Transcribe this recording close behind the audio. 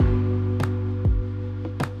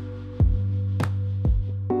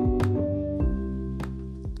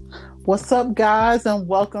What's up, guys, and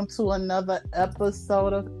welcome to another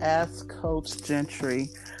episode of Ask Coach Gentry,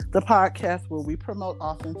 the podcast where we promote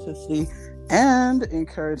authenticity and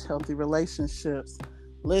encourage healthy relationships.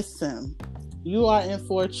 Listen, you are in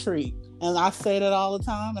for a treat, and I say that all the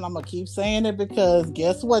time, and I'm going to keep saying it because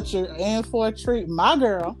guess what? You're in for a treat. My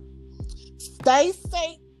girl,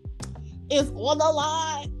 Stacy, is on the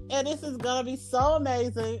line, and this is gonna be so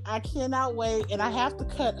amazing. I cannot wait, and I have to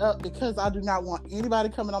cut up because I do not want anybody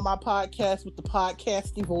coming on my podcast with the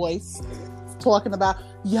podcasty voice talking about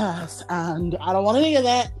yes, and I don't want any of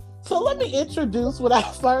that. So let me introduce,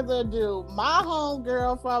 without further ado, my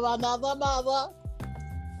homegirl from another mother,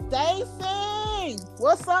 Stacy.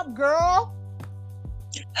 What's up, girl?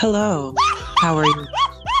 Hello. How are you?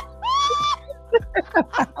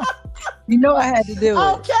 You know I had to do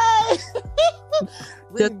it. Okay.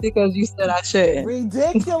 Just because you said I shouldn't.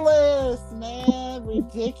 Ridiculous, man.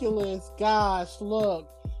 Ridiculous. Gosh, look.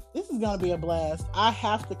 This is going to be a blast. I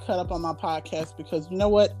have to cut up on my podcast because you know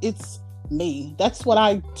what? It's me. That's what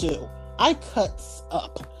I do. I cuts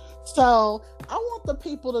up. So I want the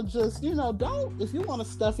people to just, don't, if you want a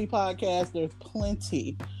stuffy podcast, there's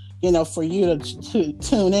plenty, for you to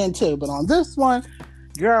tune into. But on this one,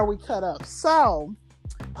 girl, we cut up. So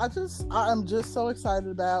I am just so excited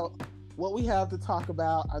about what we have to talk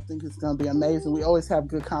about. I think it's going to be amazing. We always have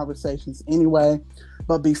good conversations anyway.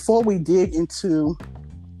 But before we dig into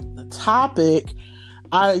the topic,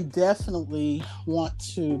 I definitely want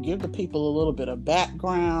to give the people a little bit of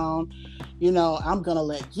background. I'm going to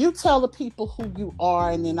let you tell the people who you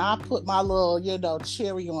are, and then I put my little,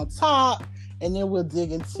 cherry on top, and then we'll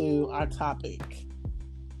dig into our topic.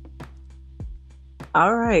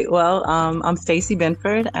 All right. Well, I'm Stacy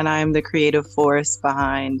Benford, and I'm the creative force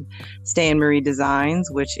behind Stan Marie Designs,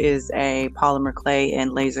 which is a polymer clay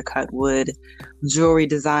and laser cut wood jewelry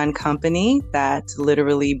design company that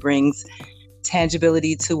literally brings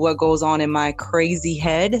tangibility to what goes on in my crazy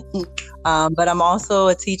head. But I'm also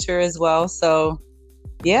a teacher as well. So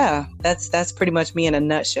yeah, that's pretty much me in a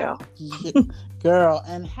nutshell. Girl,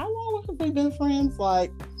 and how long have we been friends?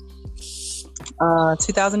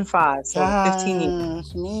 2005, so 15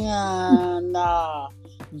 years. Man,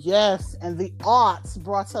 yes, and the arts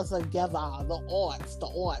brought us together. The arts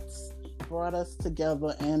brought us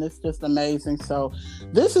together, and it's just amazing. So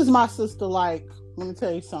this is my sister. Let me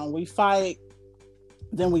tell you something. We fight,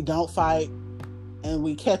 then we don't fight, and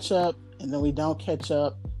we catch up, and then we don't catch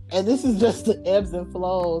up. And this is just the ebbs and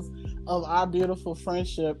flows of our beautiful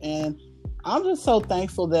friendship. And I'm just so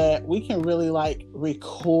thankful that we can really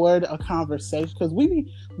record a conversation because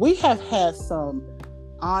we have had some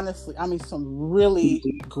really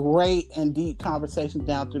great and deep conversations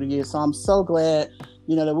down through the years. So I'm so glad,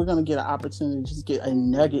 that we're going to get an opportunity to just get a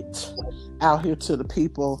nugget out here to the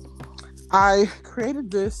people. I created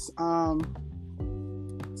this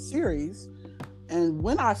series, and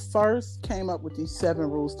when I first came up with these 7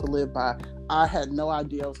 rules to live by, I had no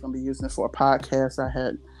idea I was going to be using it for a podcast.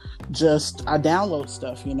 I download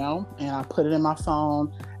stuff, and I put it in my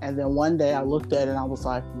phone. And then one day I looked at it and I was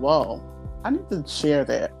like, whoa, I need to share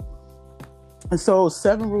that. And so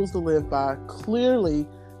 7 rules to live by. Clearly,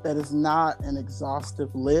 that is not an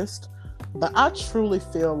exhaustive list, but I truly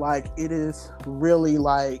feel like it is really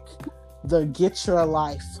the get your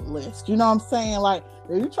life list. You know what I'm saying?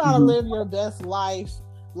 If you're trying to live your best life,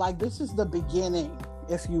 this is the beginning,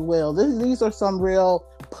 if you will. These are some real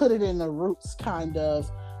put it in the roots kind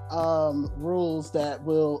of rules that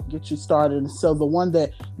will get you started. So the one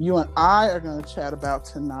that you and I are going to chat about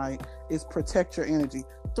tonight is protect your energy.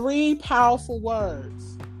 3 powerful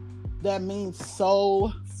words that mean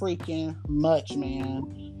so freaking much,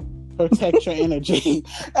 man. Protect your energy.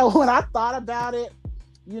 And when I thought about it,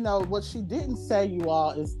 what she didn't say, you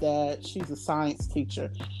all, is that she's a science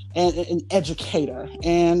teacher and an educator.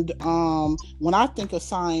 And when I think of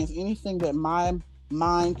science, anything that my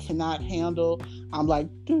mind cannot handle, I'm like,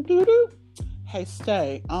 do. Hey,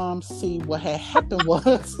 stay. See, what had happened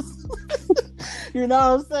was, you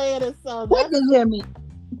know what I'm saying? And so what does that mean?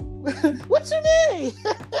 What you mean?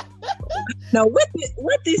 No, what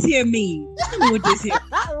this here mean? Tell me what this here.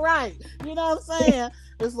 Right. You know what I'm saying?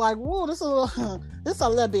 It's like, whoa, this a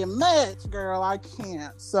little bit much, girl. I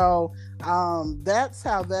can't. So that's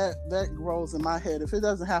how that grows in my head. If it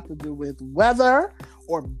doesn't have to do with weather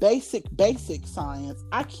or basic science,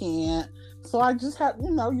 I can't. So I just have,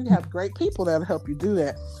 you have great people that'll help you do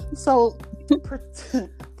that. So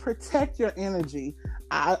protect your energy.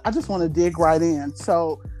 I just want to dig right in.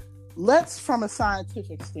 So let's, from a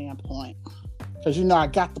scientific standpoint, because I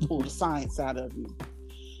got to pull the science out of you.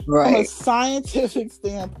 Right. From a scientific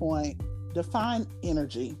standpoint, define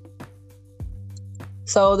energy.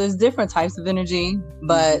 So there's different types of energy,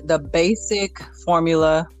 but the basic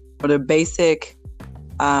formula, or the basic,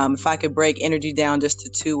 if I could break energy down just to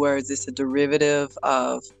two words, it's a derivative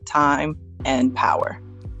of time and power.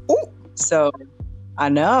 Ooh. So I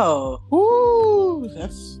know. Ooh,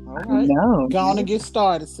 that's all right. I know. Go on and get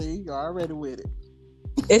started. See, you're already with it.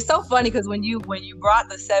 It's so funny because when you brought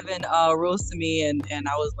the 7 rules to me, and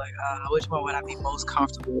I was like, which one would I be most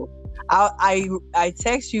comfortable? I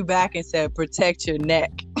text you back and said, protect your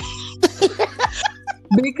neck.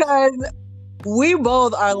 Because we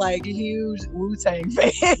both are like huge Wu-Tang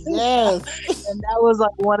fans. Yes. And that was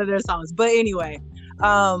like one of their songs. But anyway,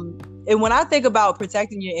 and when I think about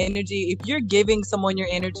protecting your energy, if you're giving someone your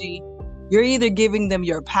energy, you're either giving them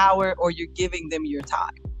your power or you're giving them your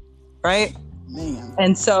time, right? Man.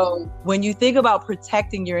 And so when you think about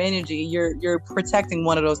protecting your energy, you're protecting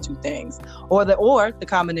one of those two things, or the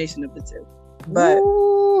combination of the two. But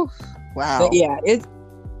ooh, wow. But yeah,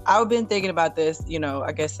 I've been thinking about this,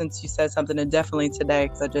 I guess since you said something, and definitely today,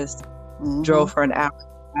 because I just drove for an hour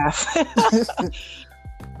and a half.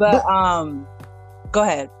 but go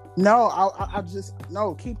ahead. No, I just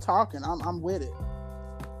keep talking. I'm with it.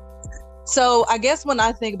 So I guess when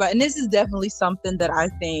I think about, and this is definitely something that I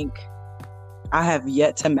think I have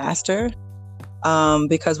yet to master,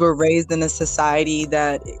 because we're raised in a society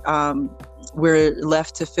that we're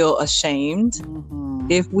left to feel ashamed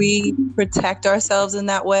if we protect ourselves in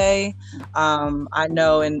that way. I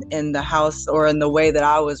know in the house, or in the way that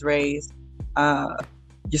I was raised,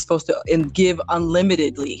 you're supposed to give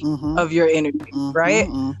unlimitedly of your energy, right?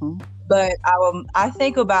 But I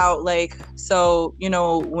think about when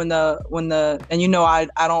the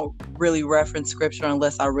I don't really reference scripture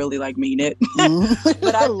unless I really mean it.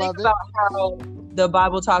 But I think about how the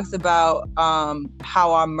Bible talks about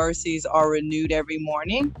how our mercies are renewed every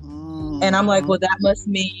morning. And I'm like, well, that must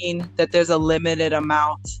mean that there's a limited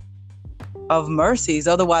amount of mercies.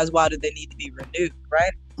 Otherwise, why do they need to be renewed,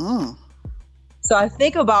 right? So I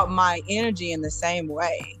think about my energy in the same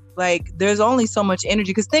way. Like, there's only so much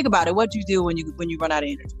energy. Because think about it. What do you do when you run out of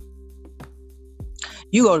energy?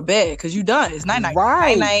 You go to bed because you're done. It's night-night.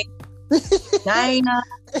 Right. Night-night. Night-night.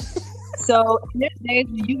 So there's days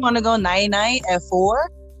when you want to go night-night at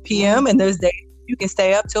 4 p.m. And there's days you can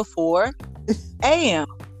stay up till 4 a.m.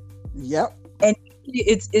 Yep. And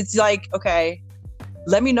it's like, okay,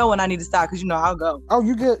 let me know when I need to stop, because I'll go. Oh,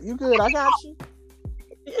 you good. I got you.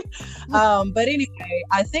 But anyway,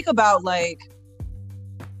 I think about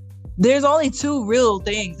there's only 2 real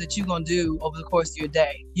things that you're going to do over the course of your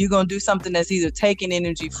day. You're going to do something that's either taking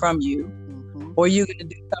energy from you, or you're going to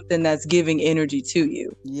do something that's giving energy to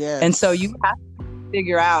you. Yes. And so you have to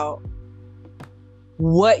figure out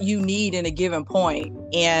what you need in a given point,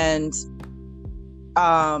 and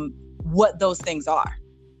what those things are.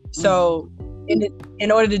 So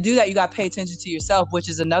in order to do that, you got to pay attention to yourself, which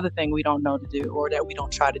is another thing we don't know to do, or that we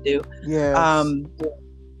don't try to do. Yeah.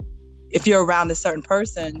 If you're around a certain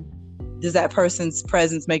person, does that person's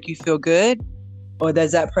presence make you feel good, or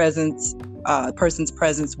does that person's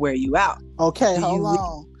presence wear you out? Okay, hold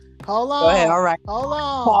on. Go ahead. All right. Hold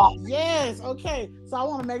on. Yes. Okay. So I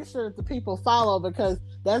want to make sure that the people follow, because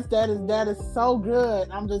that is so good.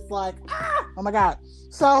 I'm just like, oh my God.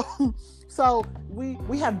 So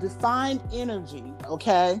we have defined energy,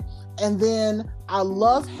 okay? And then I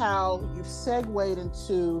love how you segued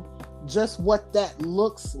into just what that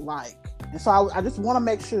looks like. And so I just want to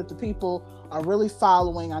make sure that the people are really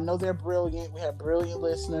following. I know they're brilliant. We have brilliant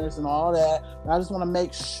listeners and all that. But I just want to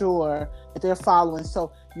make sure that they're following.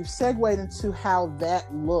 So you've segued into how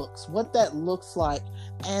that looks, what that looks like,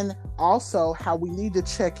 and also how we need to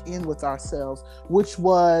check in with ourselves, which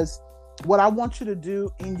was what I want you to do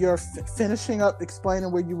in your finishing up,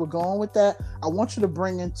 explaining where you were going with that. I want you to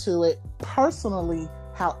bring into it personally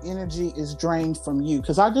how energy is drained from you,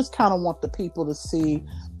 because I just kind of want the people to see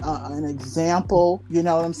an example, you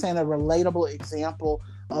know what I'm saying, a relatable example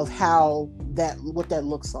of what that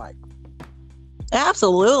looks like.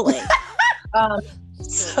 Absolutely.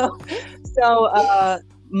 So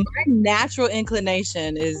my natural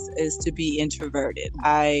inclination is to be introverted.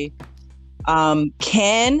 I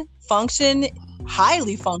can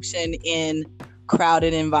highly function in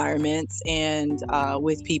crowded environments and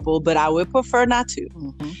with people, but I would prefer not to.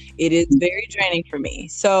 It is very draining for me.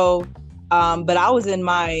 So, but I was in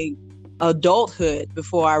my adulthood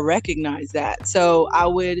before I recognized that. So I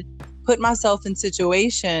would put myself in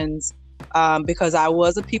situations because I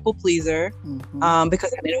was a people pleaser,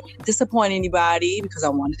 because I didn't want to disappoint anybody, because I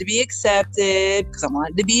wanted to be accepted, because I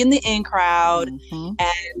wanted to be in the in crowd,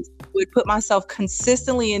 and would put myself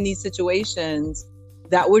consistently in these situations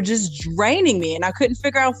that were just draining me. And I couldn't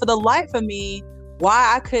figure out for the life of me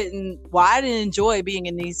why I didn't enjoy being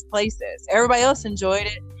in these places. Everybody else enjoyed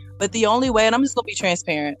it, but the only way, and I'm just gonna be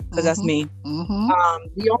transparent because that's me.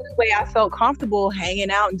 The only way I felt comfortable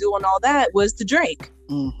hanging out and doing all that was to drink,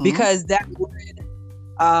 because that would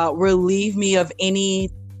relieve me of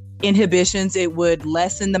any inhibitions. It would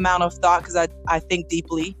lessen the amount of thought, because I think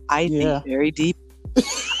deeply. I think very deep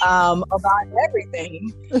about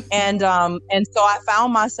everything, and so I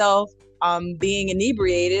found myself being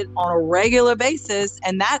inebriated on a regular basis,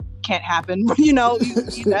 and that can't happen.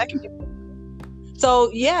 That can.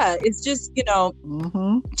 So yeah, it's just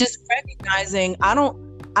just recognizing I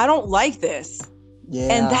don't like this,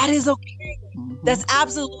 and that is okay. That's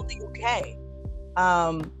absolutely okay.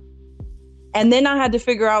 And then I had to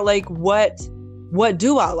figure out, like, what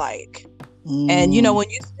do I like? And when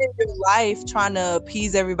you spend your life trying to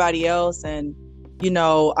appease everybody else, and I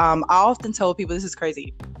often tell people, this is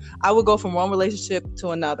crazy, I would go from one relationship to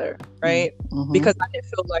another, right? Because I didn't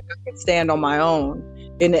feel like I could stand on my own.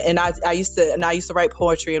 And I used to write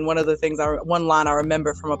poetry, and one line I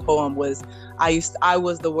remember from a poem was, I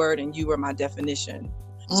was the word and you were my definition.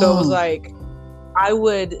 So it was like I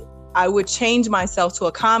would change myself to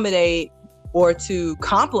accommodate or to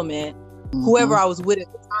compliment whoever I was with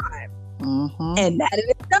at the time. And that in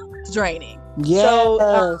itself is draining. Yes. So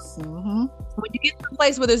when you get to a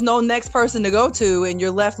place where there's no next person to go to, and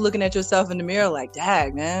you're left looking at yourself in the mirror like,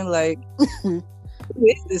 dang, man, like, who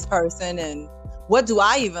is this person and what do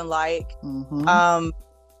I even like?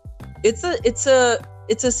 It's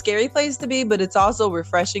a scary place to be, but it's also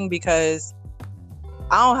refreshing, because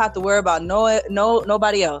I don't have to worry about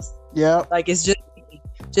nobody else. Yeah. Like, it's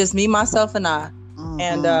just me, myself, and I.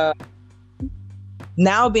 And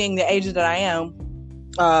now, being the age that I am,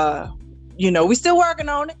 we still working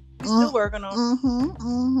on it. I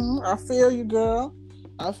feel you, girl.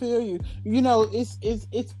 I feel you.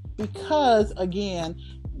 It's because, again,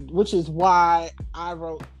 which is why I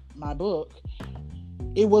wrote my book.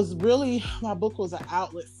 My book was an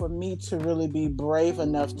outlet for me to really be brave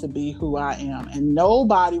enough to be who I am. And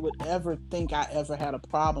nobody would ever think I ever had a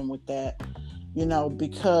problem with that,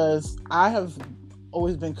 because I have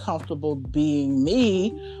always been comfortable being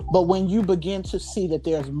me. But when you begin to see that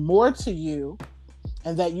there's more to you,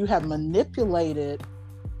 and that you have manipulated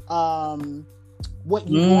what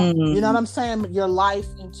you want, you know what I'm saying? Your life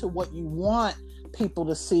into what you want people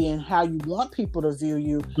to see and how you want people to view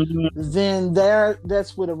you, then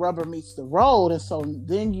that's where the rubber meets the road. And so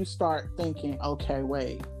then you start thinking, okay,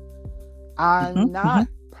 wait, I'm not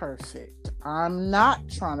perfect. I'm not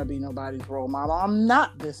trying to be nobody's role model. I'm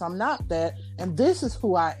not this, I'm not that. And this is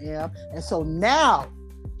who I am. And so now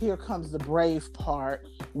here comes the brave part,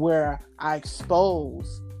 where I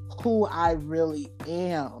expose who I really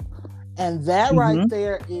am. And that right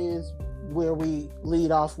there is where we lead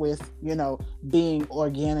off with, being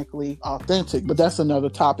organically authentic. But that's another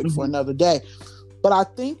topic for another day. But I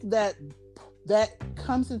think that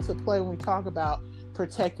comes into play when we talk about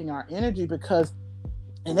protecting our energy, because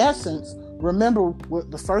in essence, remember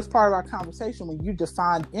the first part of our conversation, when you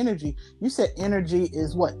defined energy, you said energy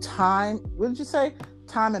is what? Time? What did you say?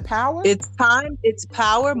 Time and power? It's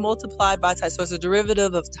power multiplied by time. So it's a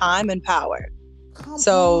derivative of time and power. Come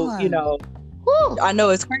on. Woo. I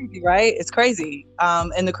know it's crazy, right? It's crazy.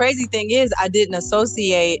 And the crazy thing is, I didn't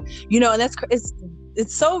associate, and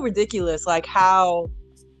it's so ridiculous, like how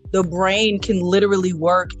the brain can literally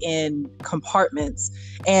work in compartments,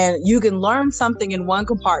 and you can learn something in one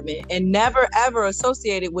compartment and never ever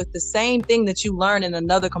associate it with the same thing that you learn in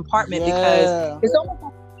another compartment, because it's almost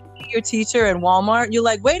like your teacher in Walmart. You're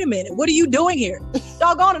like, wait a minute, what are you doing here?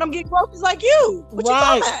 Doggone it, I'm getting groceries like you. What you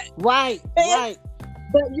talking about? Right.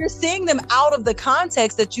 But you're seeing them out of the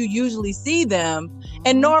context that you usually see them,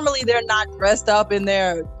 and normally they're not dressed up in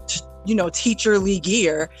their teacherly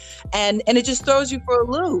gear, and it just throws you for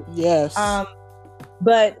a loop. Yes.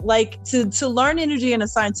 But like to learn energy in a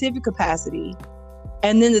scientific capacity,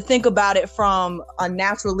 and then to think about it from a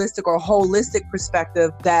naturalistic or holistic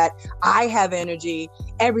perspective, that I have energy,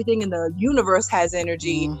 everything in the universe has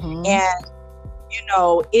energy, and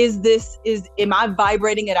am I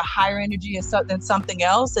vibrating at a higher energy than something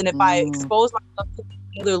else? And if I expose myself to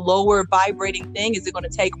another lower vibrating thing, is it going to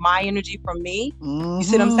take my energy from me? You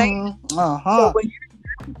see what I'm saying? So when you're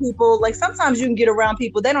around people, like, sometimes you can get around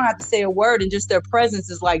people, they don't have to say a word, and just their presence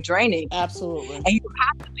is like draining. Absolutely. And you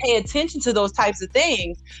have to pay attention to those types of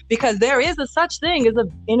things, because there is a such thing as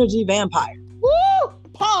an energy vampire. Woo!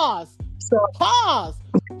 Pause. Pause.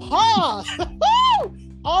 Woo!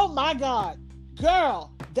 Oh my God.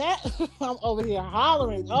 Girl, I'm over here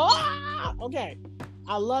hollering. Oh, okay.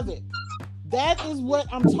 I love it. That is what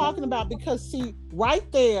I'm talking about, because see, right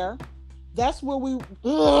there That's where we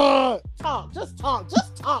talk. Just talk.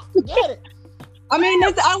 Forget it. I mean,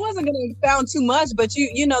 I wasn't going to expound too much, but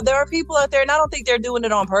you know, there are people out there, and I don't think they're doing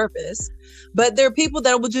it on purpose, but there are people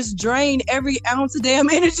that will just drain every ounce of damn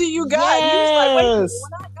energy you got. Yes. You're just like, wait,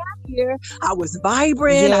 when I got here, I was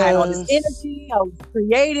vibrant, yes. I had all this energy, I was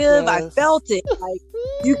creative, yes. I felt it. Like,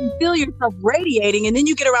 you can feel yourself radiating, and then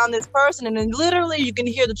you get around this person, and then literally you can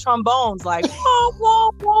hear the trombones like, whoa,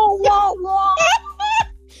 whoa, whoa, whoa, whoa.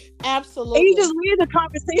 Absolutely. And you just leave the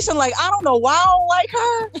conversation like, I don't know why I don't like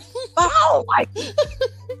her, but I don't like her.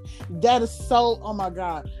 That is so, oh my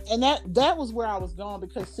God. And that was where I was going,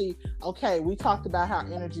 because see, okay, we talked about how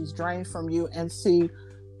energy is drained from you, and see,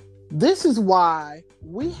 this is why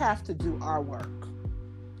we have to do our work.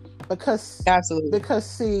 Because absolutely, because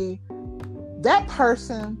see, that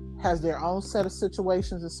person has their own set of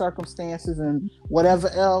situations and circumstances and whatever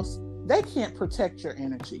else. They can't protect your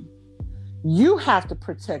energy. You have to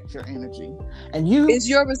protect your energy, and it's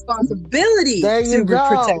your responsibility to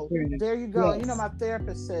protect your energy. There you go. Yes. You know, my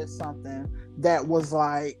therapist said something that was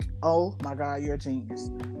like, oh my God, you're a genius.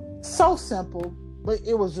 So simple, but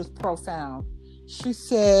it was just profound. She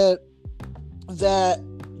said that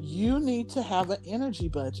you need to have an energy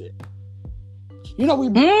budget. You know,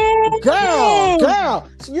 girl,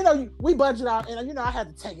 you know, we budget out, and you know, I had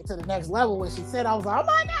to take it to the next level when she said, I was like, oh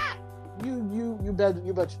my God. You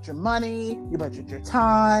budget your money, you budget your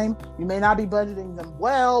time. You may not be budgeting them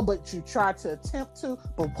well, but you try to attempt to.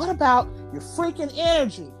 But what about your freaking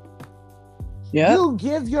energy? Yeah. You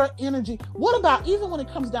give your energy. What about even when it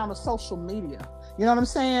comes down to social media? You know what I'm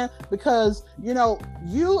saying? Because, you know,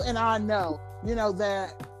 you and I know, you know,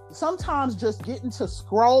 that sometimes just getting to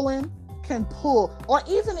scrolling can pull, or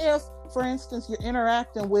even if, for instance, you're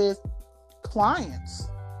interacting with clients.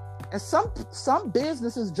 And some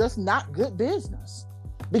business is just not good business,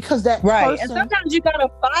 because that right. person, and sometimes you gotta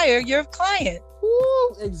fire your client.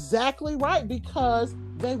 Ooh, exactly right, because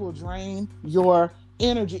they will drain your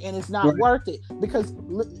energy, and it's not worth it. Because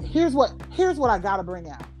here's what I gotta bring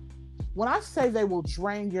out. When I say they will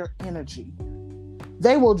drain your energy,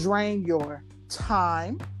 they will drain your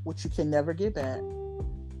time, which you can never get back,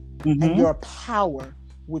 and your power,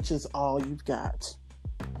 which is all you've got.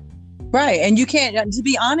 Right. And you can't, to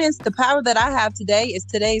be honest, the power that I have today is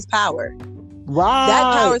today's power. Right.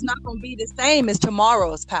 That power is not going to be the same as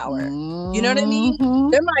tomorrow's power. You know what I mean?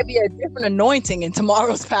 There might be a different anointing in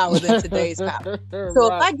tomorrow's power than today's power. So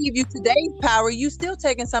if I give you today's power, you still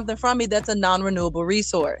taking something from me that's a non-renewable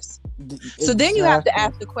resource. Exactly. So then you have to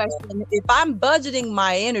ask the question, if I'm budgeting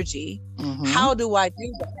my energy, how do I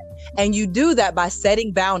do that? And you do that by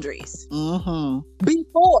setting boundaries.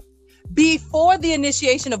 Before the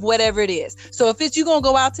initiation of whatever it is. So if it's you gonna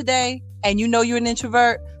go out today and you know you're an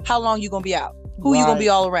introvert, how long you gonna be out? Who you gonna be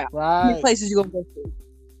all around? How many places you gonna go to?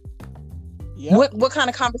 Yep. What kind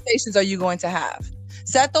of conversations are you going to have?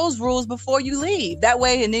 Set those rules before you leave. That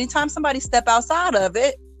way, and anytime somebody step outside of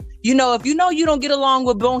it, you know, if you know you don't get along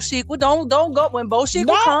with Bon Chic, well, don't go when Bon Chic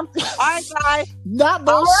will come. All right, guys. Not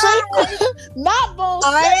Bon Chic. Not Bon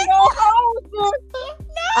Chic. I ain't gonna hold you.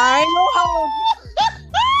 I ain't gonna hold you.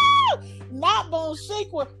 Not Bon Chic,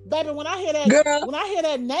 baby. When I hear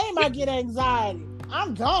that name, I get anxiety.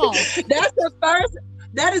 I'm gone. That's the first.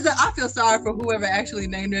 That is I feel sorry for whoever actually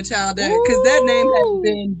named their child that, because that name has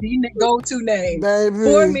been the go-to name, baby,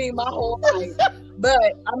 for me my whole life. But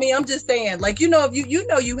I mean, I'm just saying, like, you know, if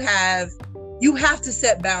you have to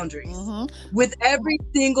set boundaries with every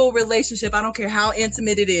single relationship. I don't care how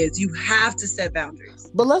intimate it is. You have to set boundaries.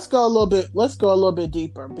 But let's go a little bit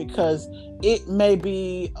deeper, because it may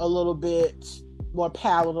be a little bit more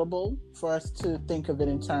palatable for us to think of it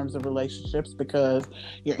in terms of relationships, because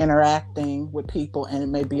you're interacting with people and it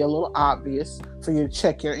may be a little obvious for you to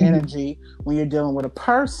check your energy when you're dealing with a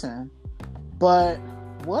person. But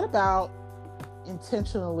what about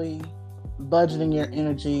intentionally budgeting your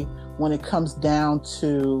energy when it comes down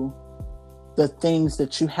to the things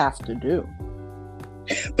that you have to do?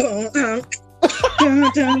 That's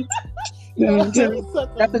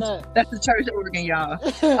the church organ, y'all.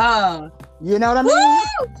 You know what I mean?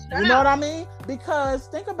 You know what I mean? Because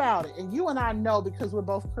think about it, and you and I know, because we're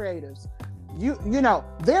both creatives. You know,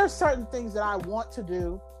 there are certain things that I want to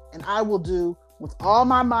do, and I will do with all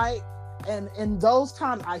my might. And in those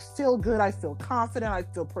times, I feel good. I feel confident. I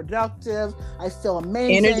feel productive. I feel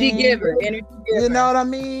amazing. Energy giver. You know what I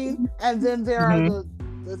mean? And then there are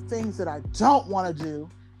the things that I don't want to do,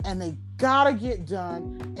 and they gotta get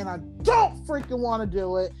done, and I don't freaking want to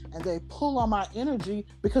do it, and they pull on my energy.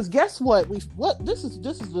 Because guess what? This is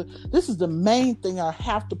the main thing I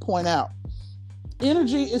have to point out.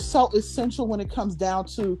 Energy is so essential when it comes down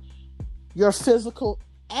to your physical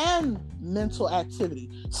and mental activity.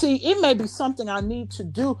 See, it may be something I need to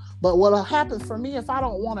do, but what'll happen for me if I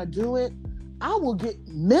don't want to do it, I will get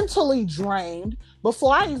mentally drained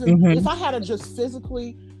before I even, if I had to just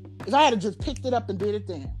picked it up and did it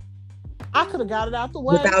then. I could have got it out the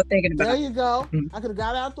way. Without thinking about it. There you go. Mm-hmm. I could have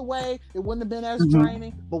got it out the way. It wouldn't have been as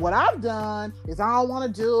draining. But what I've done is I don't want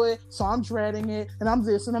to do it, so I'm dreading it, and I'm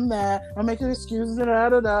this and I'm that. I'm making excuses, and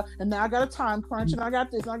now I got a time crunch, and I got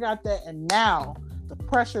this, and I got that, and now the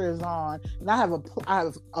pressure is on, and I have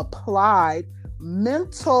applied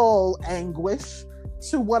mental anguish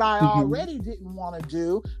to what I already didn't want to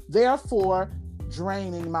do, therefore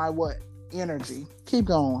draining my energy. Keep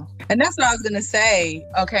going. And that's what I was going to say.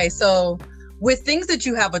 Okay, so with things that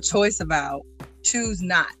you have a choice about, choose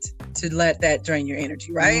not to let that drain your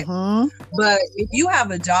energy, right? But if you have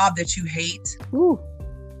a job that you hate,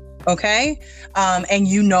 okay, and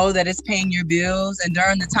you know that it's paying your bills, and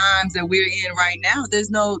during the times that we're in right now, there's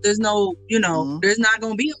no, there's not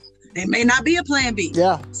going to be, there may not be a plan B.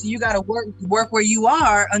 Yeah. So you got to work where you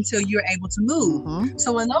are until you're able to move.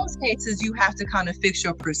 So in those cases, you have to kind of fix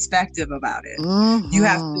your perspective about it. You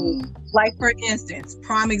have to, like, for instance,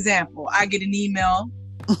 prime example, I get an email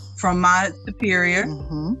from my superior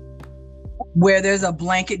where there's a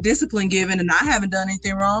blanket discipline given and I haven't done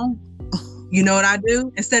anything wrong. You know what I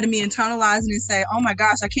do? Instead of me internalizing and say, oh my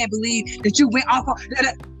gosh, I can't believe that you went off.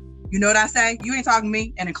 You know what I say? You ain't talking to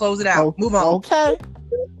me, and then close it out. Move on.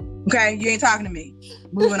 Okay, you ain't talking to me.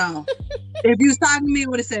 Moving on. If you was talking to me, it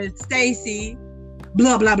would have said Stacy,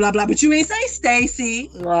 blah, blah, blah, blah. But you ain't say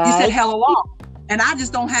Stacy. Right. You said hello all. And I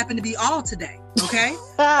just don't happen to be all today. Okay?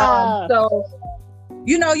 So,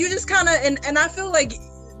 you just kind of, and I feel like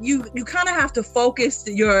you kind of have to focus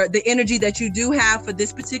the energy that you do have for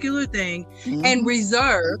this particular thing and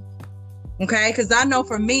reserve. Okay, because I know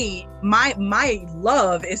for me, my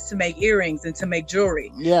love is to make earrings and to make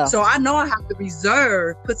jewelry. Yeah. So I know I have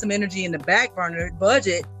to put some energy in the back burner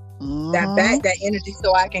budget, that energy,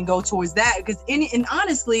 so I can go towards that. Because and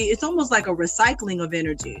honestly, it's almost like a recycling of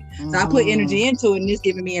energy. So I put energy into it, and it's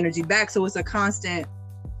giving me energy back. So it's a constant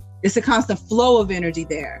flow of energy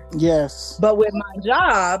there. Yes. But with my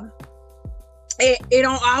job, it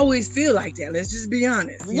don't always feel like that. Let's just be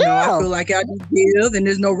honest. I feel like I just give and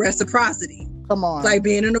there's no reciprocity. Come on. It's like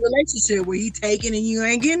being in a relationship where he taking and you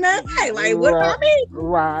ain't getting nothing back. Like, what about me?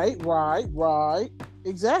 Right.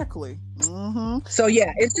 Exactly. So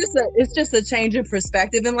yeah, it's just a change of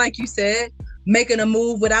perspective. And like you said, making a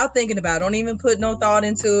move without thinking about it. Don't even put no thought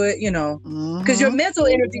into it, because your mental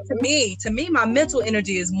energy, to me, my mental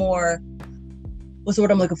energy is more, what's the word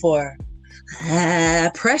I'm looking for?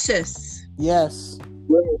 Precious. Yes.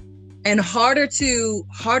 And harder to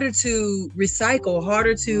recycle,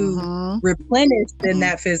 harder to replenish than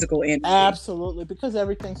that physical energy. Absolutely, because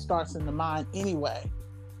everything starts in the mind anyway.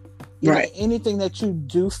 Right. Anything that you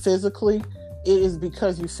do physically, it is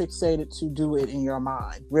because you fixated to do it in your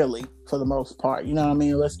mind, really, for the most part. You know what I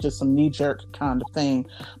mean? That's just some knee-jerk kind of thing.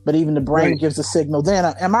 But even the brain gives a signal then.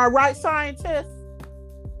 Am I right, scientist?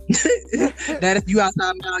 That is, you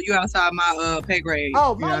outside my pay grade.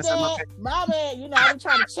 Oh, my bad. My bad. I'm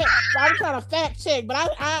trying to check. I'm trying to fact check, but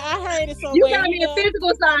I heard it somewhere. You got me in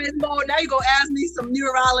physical science mode. Now you gonna ask me some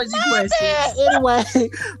neurology questions. Bad. Anyway,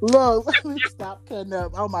 look, let me stop cutting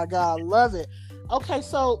up. Oh my God, I love it. Okay,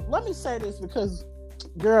 so let me say this because,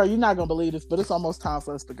 girl, you're not gonna believe this, but it's almost time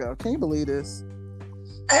for us to go. Can you believe this?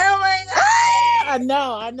 Oh my God!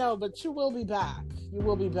 I know, but you will be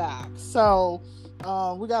back. So.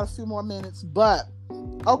 We got a few more minutes, but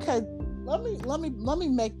okay, let me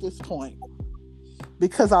make this point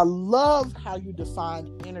because I love how you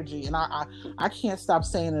define energy, and I can't stop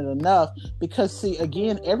saying it enough because, see,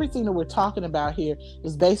 again, everything that we're talking about here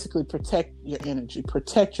is basically protect your energy.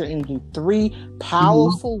 3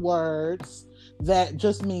 powerful words that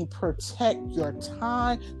just mean protect your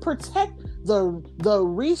time, protect the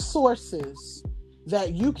resources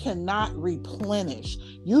that you cannot replenish.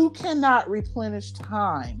 You cannot replenish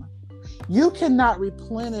time. You cannot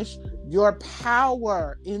replenish your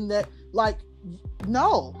power in that. Like,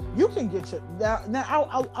 no, you can get your now.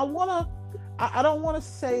 I don't want to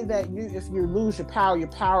say that if you lose your power, you're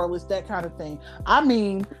powerless, that kind of thing. I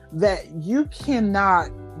mean that you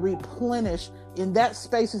cannot replenish in that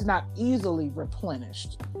space is not easily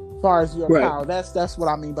replenished as far as your power. That's what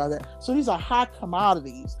I mean by that. So these are high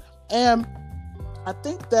commodities, and I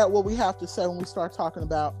think that what we have to say when we start talking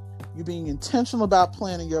about you being intentional about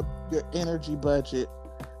planning your energy budget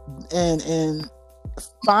and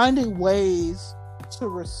finding ways to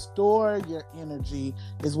restore your energy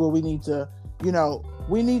is what we need to,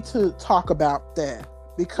 we need to talk about that,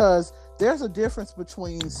 because there's a difference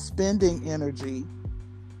between spending energy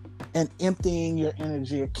and emptying your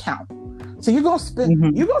energy account. So you're gonna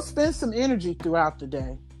spend some energy throughout the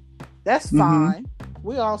day. That's fine.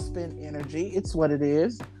 We all spend energy. It's what it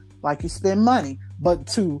is. Like you spend money. But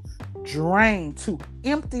to drain, to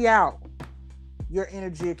empty out your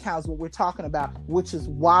energy account is what we're talking about, which is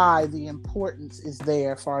why the importance is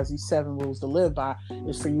there as far as these 7 rules to live by,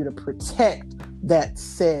 is for you to protect that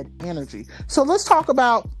said energy. So let's talk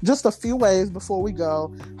about just a few ways before we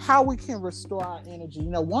go, how we can restore our energy.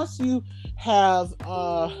 Once you have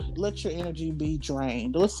let your energy be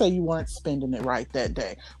drained, let's say you weren't spending it right that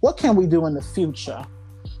day, what can we do in the future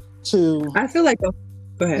to... I feel like...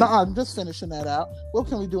 Go ahead. No, I'm just finishing that out. What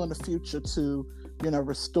can we do in the future to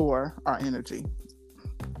restore our energy?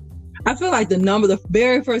 I feel like the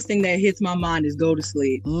very first thing that hits my mind is go to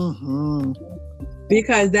sleep.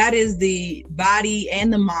 Because that is the body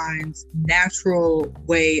and the mind's natural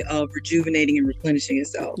way of rejuvenating and replenishing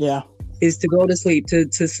itself. Yeah. Is to go to sleep,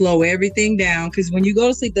 to slow everything down. Because when you go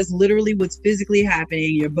to sleep, that's literally what's physically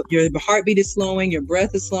happening. Your heartbeat is slowing, your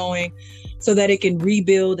breath is slowing, so that it can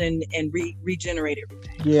rebuild and regenerate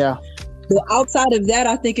everything. Yeah. But outside of that,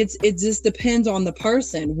 I think it just depends on the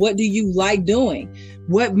person. What do you like doing?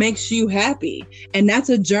 What makes you happy? And that's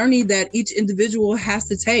a journey that each individual has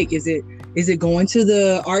to take. Is it going to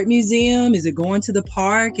the art museum? Is it going to the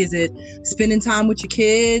park? Is it spending time with your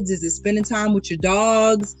kids? Is it spending time with your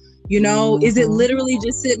dogs? Is it literally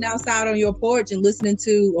just sitting outside on your porch and listening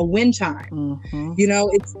to a wind chime?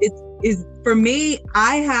 It's for me,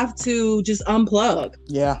 I have to just unplug.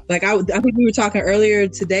 Yeah. Like I think we were talking earlier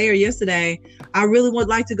today or yesterday, I really would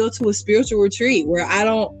like to go to a spiritual retreat where I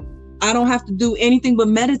don't have to do anything but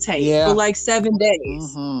meditate for like 7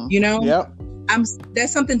 days. Yep.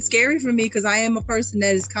 That's something scary for me because I am a person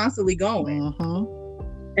that is constantly going.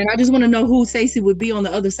 And I just want to know who Stacey would be on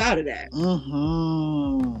the other side of that.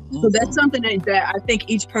 So that's something that I think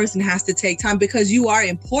each person has to take time, because you are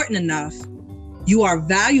important enough, you are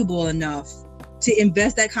valuable enough to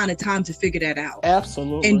invest that kind of time to figure that out.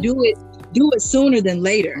 Absolutely. And do it sooner than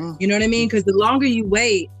later. You know what I mean? Because the longer you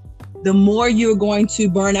wait, the more you're going to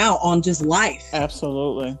burn out on just life.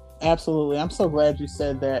 Absolutely. I'm so glad you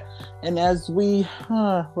said that. And as we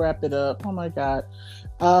wrap it up, oh my God,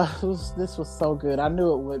 this was so good. I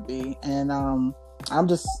knew it would be. And I'm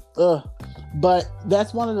just, but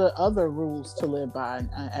that's one of the other rules to live by.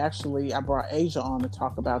 And I brought Asia on to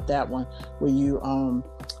talk about that one, where you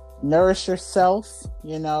nourish yourself,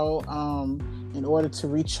 in order to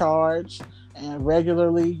recharge. And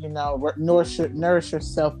regularly, nourish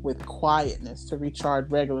yourself with quietness to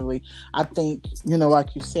recharge regularly. I think,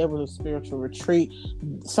 like you said, with a spiritual retreat,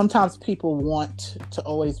 sometimes people want to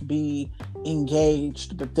always be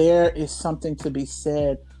engaged, but there is something to be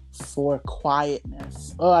said for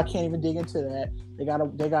quietness. Oh, I can't even dig into that. They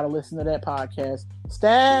gotta listen to that podcast.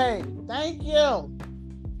 Stay. Thank you.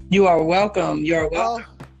 You are welcome. You are welcome.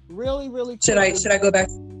 Really, really. Should I go back?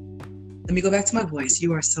 Let me go back to my voice.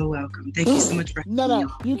 You are so welcome. Thank you so much for No,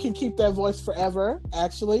 you can keep that voice forever,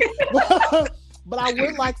 actually. But I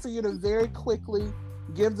would like for you to very quickly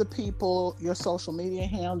give the people your social media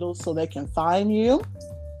handles so they can find you.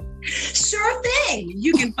 Sure thing.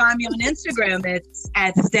 You can find me on Instagram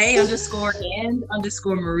at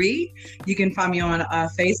stay_and_Marie. You can find me on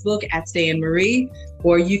Facebook at stayandmarie,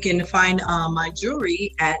 or you can find my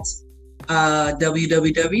jewelry at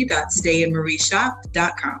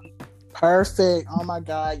www.stayandmarieshop.com. Perfect. Oh my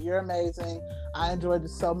God, you're amazing. I enjoyed it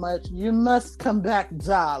so much. You must come back,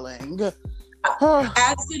 darling.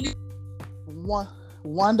 Absolutely.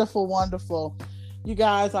 Wonderful. You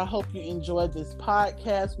guys, I hope you enjoyed this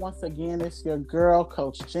podcast. Once again, it's your girl,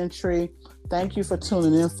 Coach Gentry. Thank you for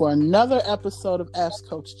tuning in for another episode of Ask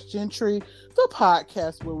Coach Gentry, the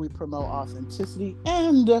podcast where we promote authenticity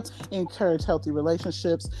and encourage healthy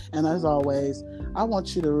relationships. And as always, I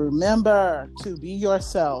want you to remember to be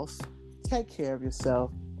yourself, take care of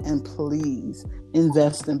yourself, and please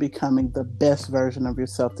invest in becoming the best version of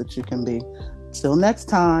yourself that you can be. Till next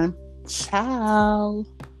time, ciao.